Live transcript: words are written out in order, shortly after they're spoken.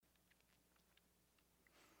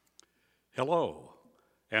Hello,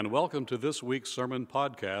 and welcome to this week's sermon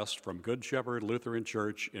podcast from Good Shepherd Lutheran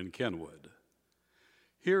Church in Kenwood.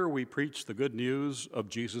 Here we preach the good news of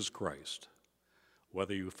Jesus Christ.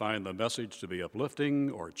 Whether you find the message to be uplifting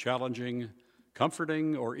or challenging,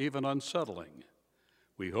 comforting or even unsettling,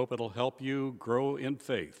 we hope it'll help you grow in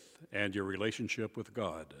faith and your relationship with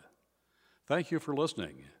God. Thank you for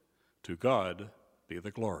listening. To God be the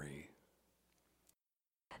glory.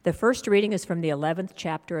 The first reading is from the 11th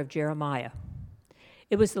chapter of Jeremiah.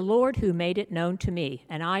 It was the Lord who made it known to me,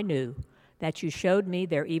 and I knew that you showed me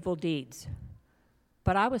their evil deeds.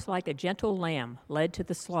 But I was like a gentle lamb led to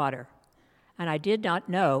the slaughter, and I did not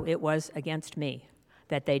know it was against me,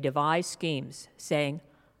 that they devised schemes, saying,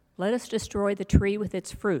 "Let us destroy the tree with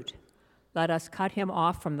its fruit. Let us cut him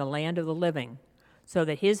off from the land of the living, so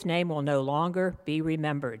that his name will no longer be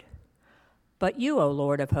remembered." But you, O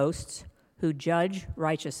Lord of hosts, who judge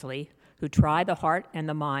righteously, who try the heart and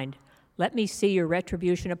the mind, let me see your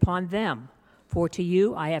retribution upon them, for to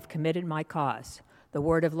you I have committed my cause. The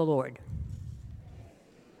word of the Lord.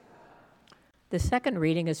 The second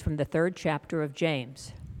reading is from the 3rd chapter of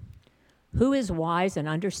James. Who is wise and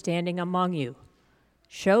understanding among you?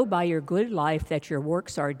 Show by your good life that your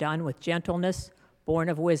works are done with gentleness, born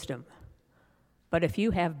of wisdom. But if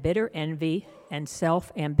you have bitter envy and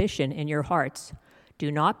self-ambition in your hearts,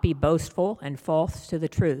 do not be boastful and false to the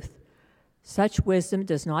truth. Such wisdom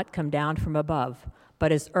does not come down from above,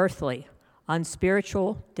 but is earthly,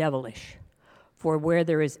 unspiritual, devilish. For where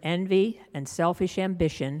there is envy and selfish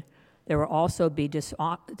ambition, there will also be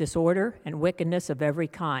disorder and wickedness of every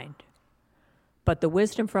kind. But the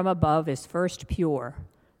wisdom from above is first pure,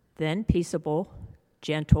 then peaceable,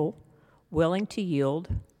 gentle, willing to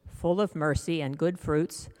yield, full of mercy and good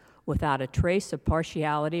fruits, without a trace of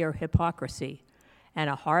partiality or hypocrisy. And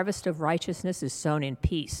a harvest of righteousness is sown in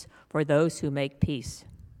peace for those who make peace.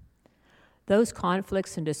 Those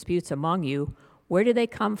conflicts and disputes among you, where do they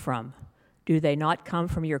come from? Do they not come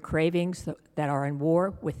from your cravings that are in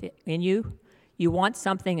war within you? You want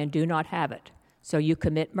something and do not have it, so you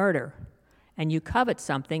commit murder. And you covet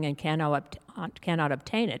something and cannot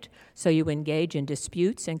obtain it, so you engage in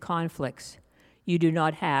disputes and conflicts. You do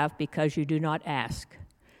not have because you do not ask.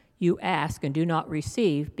 You ask and do not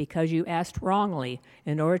receive because you asked wrongly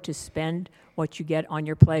in order to spend what you get on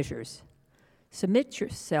your pleasures. Submit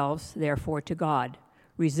yourselves, therefore, to God.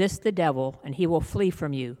 Resist the devil, and he will flee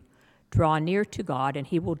from you. Draw near to God, and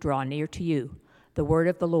he will draw near to you. The word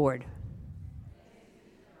of the Lord.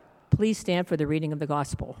 Please stand for the reading of the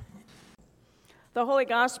gospel. The Holy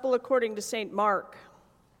Gospel according to St. Mark.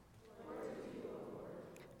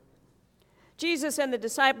 Jesus and the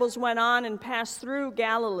disciples went on and passed through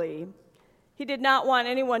Galilee. He did not want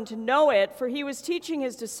anyone to know it, for he was teaching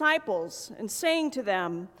his disciples and saying to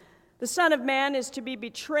them, "The Son of Man is to be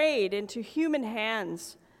betrayed into human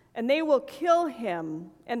hands, and they will kill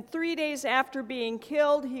him, and 3 days after being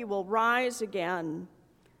killed, he will rise again."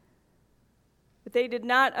 But they did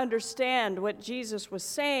not understand what Jesus was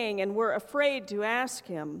saying and were afraid to ask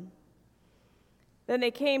him. Then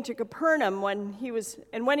they came to Capernaum. When he was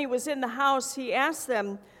in the house, he asked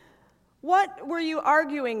them, "What were you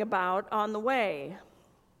arguing about on the way?"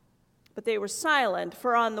 But they were silent,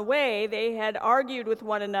 for on the way they had argued with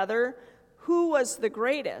one another who was the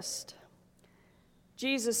greatest.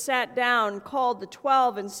 Jesus sat down, called the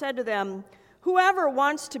 12, and said to them, "Whoever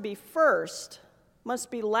wants to be first must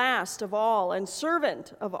be last of all and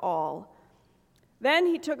servant of all." Then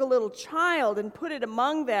he took a little child and put it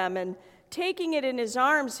among them, and taking it in his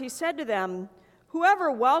arms, he said to them, "Whoever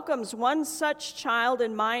welcomes one such child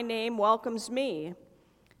in my name welcomes me.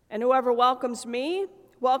 And whoever welcomes me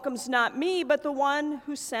welcomes not me, but the one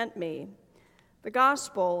who sent me." The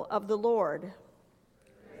Gospel of the Lord.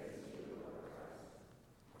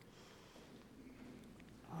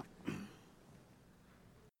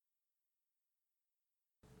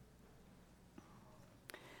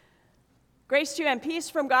 Grace to you and peace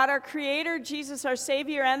from God our Creator, Jesus our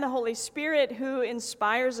Savior, and the Holy Spirit who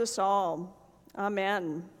inspires us all.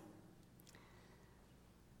 Amen.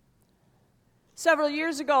 Several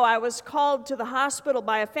years ago, I was called to the hospital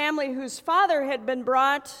by a family whose father had been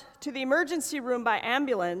brought to the emergency room by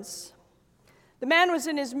ambulance. The man was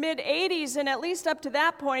in his mid-80s, and at least up to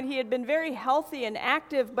that point, he had been very healthy and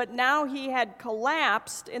active, but now he had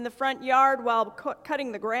collapsed in the front yard while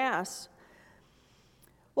cutting the grass.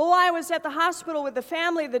 Well, while I was at the hospital with the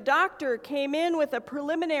family, the doctor came in with a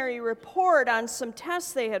preliminary report on some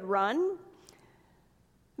tests they had run.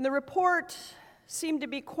 And the report seemed to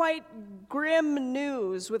be quite grim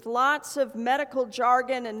news with lots of medical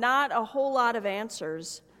jargon and not a whole lot of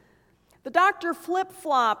answers. The doctor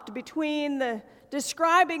flip-flopped between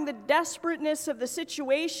describing the desperateness of the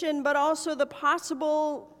situation, but also the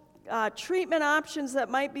possible treatment options that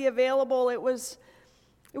might be available. It was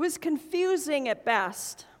confusing at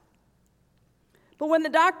best. But when the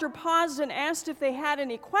doctor paused and asked if they had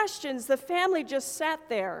any questions, the family just sat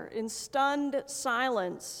there in stunned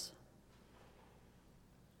silence.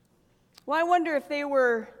 Well, I wonder if they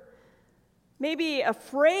were maybe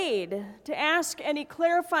afraid to ask any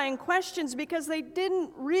clarifying questions because they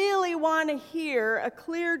didn't really want to hear a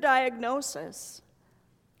clear diagnosis.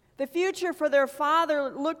 The future for their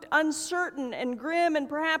father looked uncertain and grim, and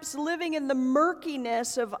perhaps living in the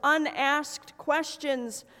murkiness of unasked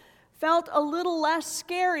questions felt a little less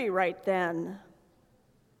scary right then.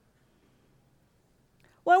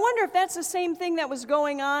 Well, I wonder if that's the same thing that was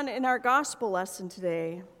going on in our gospel lesson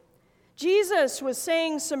today. Jesus was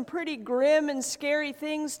saying some pretty grim and scary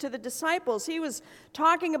things to the disciples. He was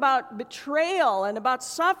talking about betrayal and about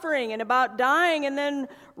suffering and about dying and then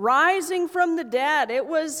rising from the dead. It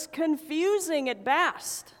was confusing at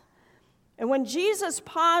best. And when Jesus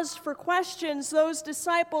paused for questions, those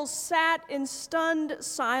disciples sat in stunned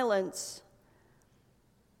silence.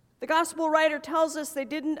 The gospel writer tells us they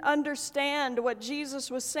didn't understand what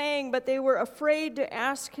Jesus was saying, but they were afraid to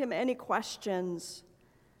ask him any questions.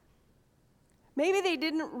 Maybe they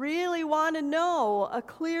didn't really want to know a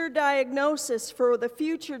clear diagnosis for the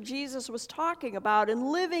future Jesus was talking about, and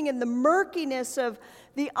living in the murkiness of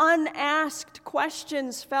the unasked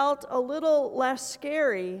questions felt a little less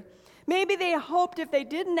scary. Maybe they hoped if they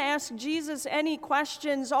didn't ask Jesus any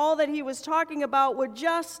questions, all that he was talking about would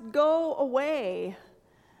just go away.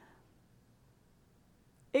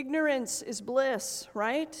 Ignorance is bliss,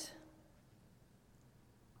 right?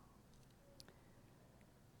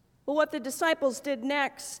 Well, what the disciples did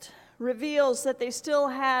next reveals that they still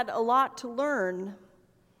had a lot to learn.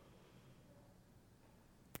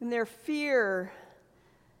 In their fear,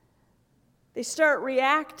 they start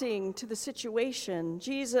reacting to the situation.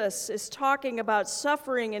 Jesus is talking about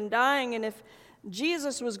suffering and dying, and if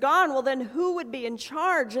Jesus was gone, well, then who would be in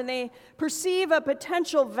charge? And they perceive a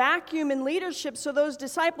potential vacuum in leadership, so those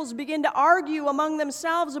disciples begin to argue among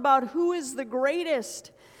themselves about who is the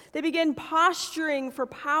greatest. They begin posturing for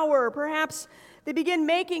power. Perhaps they begin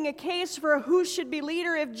making a case for who should be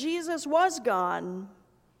leader if Jesus was gone.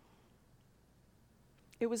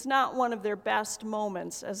 It was not one of their best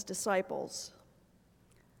moments as disciples.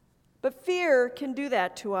 But fear can do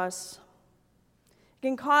that to us. It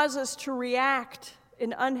can cause us to react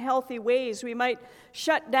in unhealthy ways. We might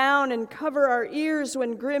shut down and cover our ears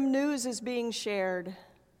when grim news is being shared.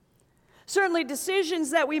 Certainly,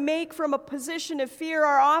 decisions that we make from a position of fear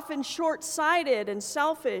are often short-sighted and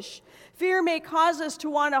selfish. Fear may cause us to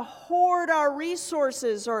want to hoard our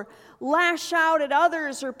resources or lash out at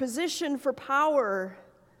others or position for power.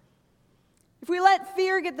 If we let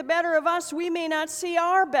fear get the better of us, we may not see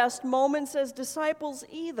our best moments as disciples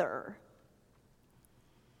either.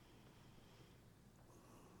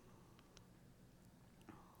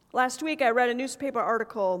 Last week, I read a newspaper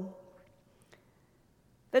article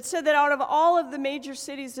that said that out of all of the major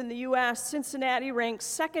cities in the U.S., Cincinnati ranks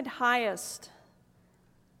second highest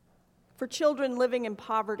for children living in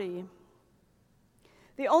poverty.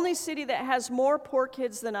 The only city that has more poor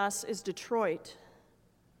kids than us is Detroit.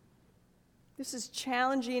 This is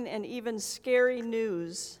challenging and even scary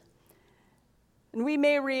news. And we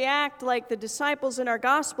may react like the disciples in our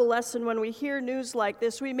gospel lesson when we hear news like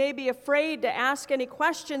this. We may be afraid to ask any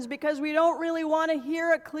questions because we don't really want to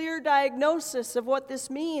hear a clear diagnosis of what this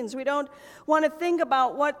means. We don't want to think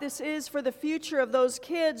about what this is for the future of those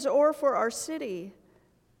kids or for our city.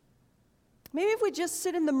 Maybe if we just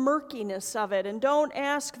sit in the murkiness of it and don't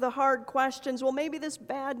ask the hard questions, well, maybe this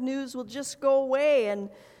bad news will just go away. And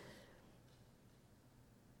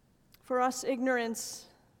for us, ignorance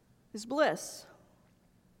is bliss.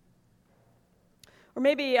 Or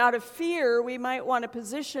maybe out of fear, we might want a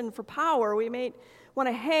position for power. We may want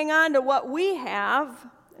to hang on to what we have,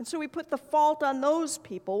 and so we put the fault on those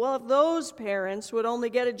people. Well, if those parents would only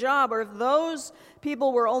get a job, or if those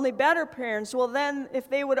people were only better parents, well, then if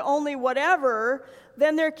they would only whatever,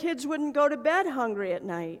 then their kids wouldn't go to bed hungry at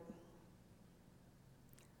night.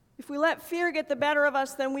 If we let fear get the better of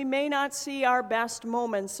us, then we may not see our best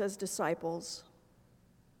moments as disciples.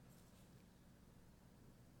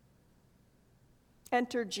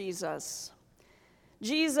 Enter Jesus.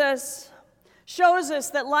 Jesus shows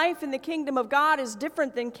us that life in the kingdom of God is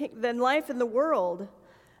different than life in the world. I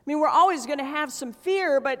mean, we're always going to have some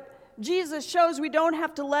fear, but Jesus shows we don't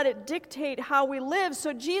have to let it dictate how we live.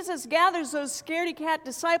 So Jesus gathers those scaredy-cat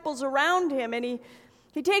disciples around him, and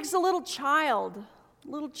he takes a little child,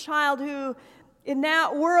 little child who in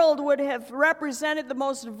that world would have represented the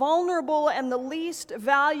most vulnerable and the least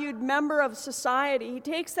valued member of society. He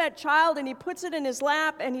takes that child and he puts it in his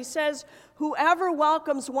lap and he says, "Whoever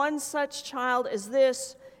welcomes one such child as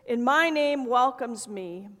this, in my name welcomes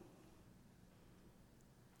me."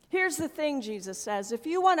 Here's the thing, Jesus says, if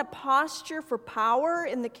you want to posture for power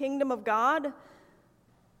in the kingdom of God,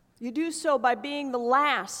 you do so by being the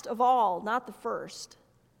last of all, not the first.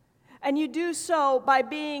 And you do so by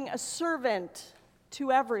being a servant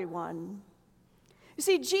to everyone. You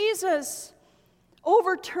see, Jesus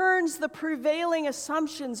overturns the prevailing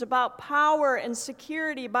assumptions about power and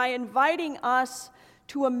security by inviting us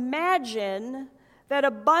to imagine that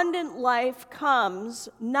abundant life comes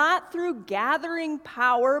not through gathering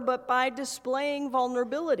power, but by displaying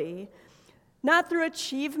vulnerability. Not through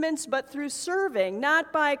achievements, but through serving.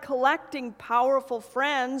 Not by collecting powerful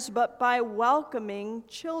friends, but by welcoming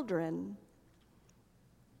children.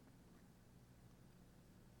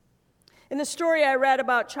 In the story I read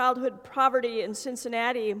about childhood poverty in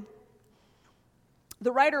Cincinnati,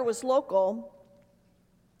 the writer was local.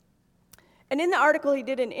 And in the article, he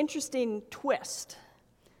did an interesting twist.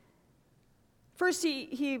 First,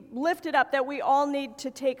 he lifted up that we all need to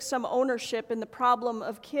take some ownership in the problem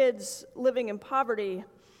of kids living in poverty.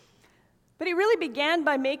 But he really began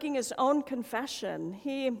by making his own confession.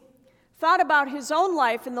 He thought about his own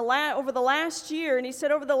life over the last year, and he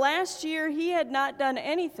said over the last year he had not done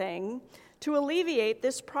anything to alleviate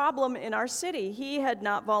this problem in our city. He had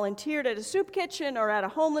not volunteered at a soup kitchen or at a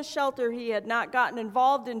homeless shelter. He had not gotten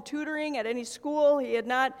involved in tutoring at any school. He had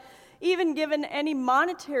not even given any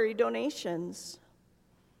monetary donations.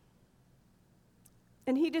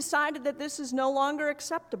 And he decided that this is no longer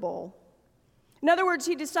acceptable. In other words,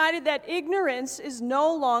 he decided that ignorance is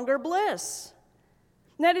no longer bliss.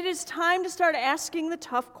 And that it is time to start asking the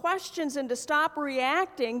tough questions and to stop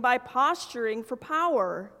reacting by posturing for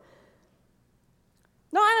power.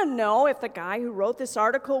 Now, I don't know if the guy who wrote this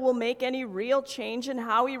article will make any real change in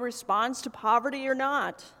how he responds to poverty or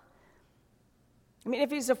not. I mean,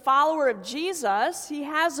 if he's a follower of Jesus, he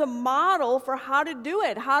has a model for how to do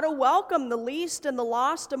it, how to welcome the least and the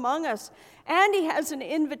lost among us. And he has an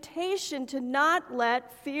invitation to not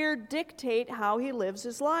let fear dictate how he lives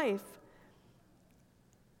his life.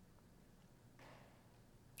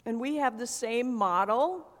 And we have the same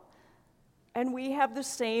model, and we have the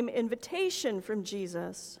same invitation from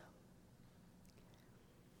Jesus.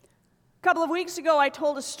 A couple of weeks ago, I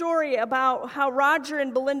told a story about how Roger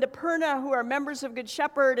and Belinda Perna, who are members of Good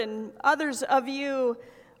Shepherd, and others of you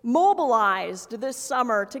mobilized this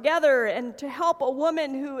summer together and to help a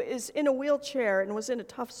woman who is in a wheelchair and was in a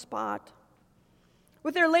tough spot.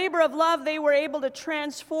 With their labor of love, they were able to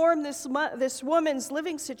transform this woman's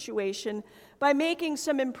living situation by making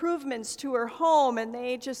some improvements to her home, and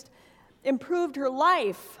they just improved her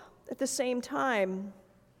life at the same time.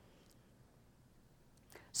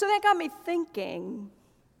 So that got me thinking,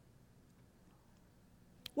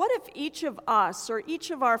 what if each of us or each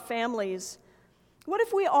of our families, what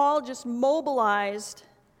if we all just mobilized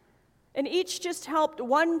and each just helped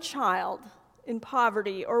one child in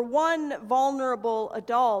poverty or one vulnerable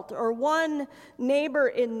adult or one neighbor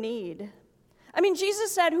in need? I mean,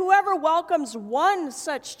 Jesus said, "Whoever welcomes one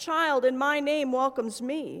such child in my name welcomes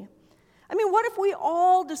me." I mean, what if we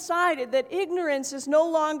all decided that ignorance is no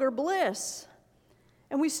longer bliss?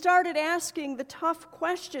 And we started asking the tough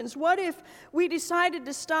questions. What if we decided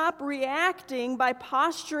to stop reacting by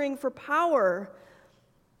posturing for power?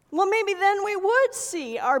 Well, maybe then we would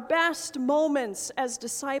see our best moments as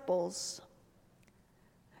disciples.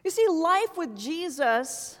 You see, life with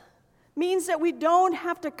Jesus means that we don't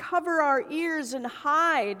have to cover our ears and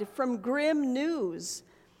hide from grim news.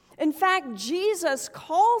 In fact, Jesus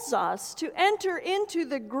calls us to enter into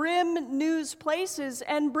the grim news places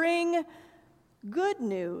and bring good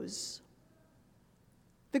news.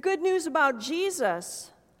 The good news about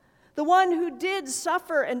Jesus, the one who did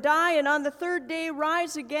suffer and die and on the third day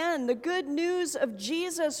rise again. The good news of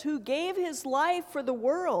Jesus who gave his life for the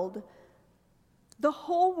world, the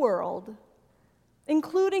whole world,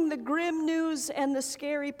 including the grim news and the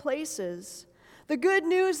scary places. The good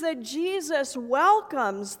news that Jesus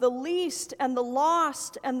welcomes the least and the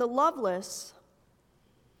lost and the loveless.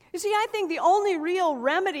 You see, I think the only real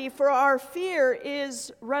remedy for our fear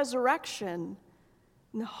is resurrection,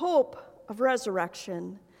 and the hope of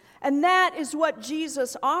resurrection. And that is what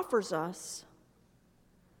Jesus offers us.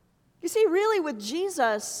 You see, really with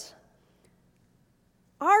Jesus,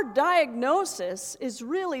 our diagnosis is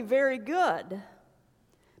really very good.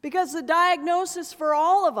 Because the diagnosis for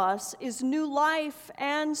all of us is new life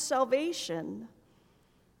and salvation.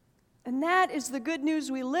 And that is the good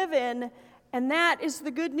news we live in, and that is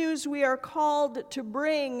the good news we are called to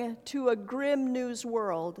bring to a grim news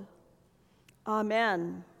world.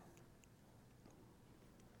 Amen.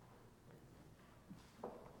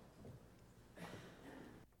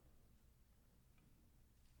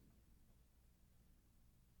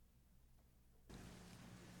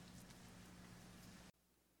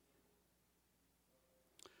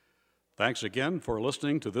 Thanks again for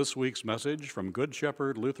listening to this week's message from Good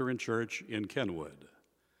Shepherd Lutheran Church in Kenwood.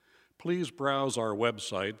 Please browse our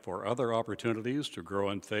website for other opportunities to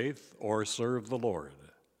grow in faith or serve the Lord.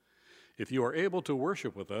 If you are able to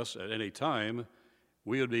worship with us at any time,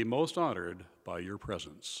 we would be most honored by your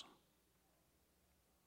presence.